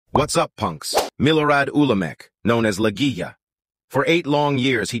What's up, punks? Milorad Ulemek, known as Legija. For 8 long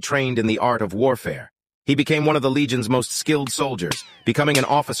years, he trained in the art of warfare. He became one of the Legion's most skilled soldiers. Becoming an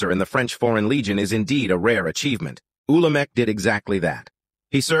officer in the French Foreign Legion is indeed a rare achievement. Ulemek did exactly that.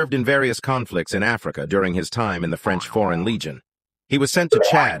 He served in various conflicts in Africa during his time in the French Foreign Legion. He was sent to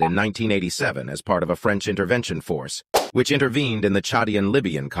Chad in 1987 as part of a French intervention force, which intervened in the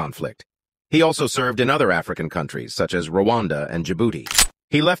Chadian-Libyan conflict. He also served in other African countries, such as Rwanda and Djibouti.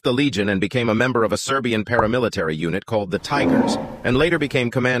 He left the Legion and became a member of a Serbian paramilitary unit called the Tigers, and later became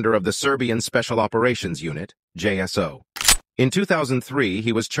commander of the Serbian Special Operations Unit, JSO. In 2003,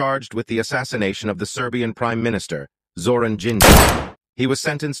 he was charged with the assassination of the Serbian Prime Minister, Zoran Đinđić. He was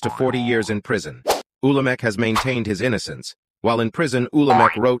sentenced to 40 years in prison. Ulemek has maintained his innocence. While in prison,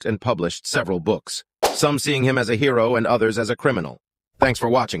 Ulemek wrote and published several books, some seeing him as a hero and others as a criminal. Thanks for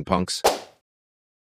watching, punks.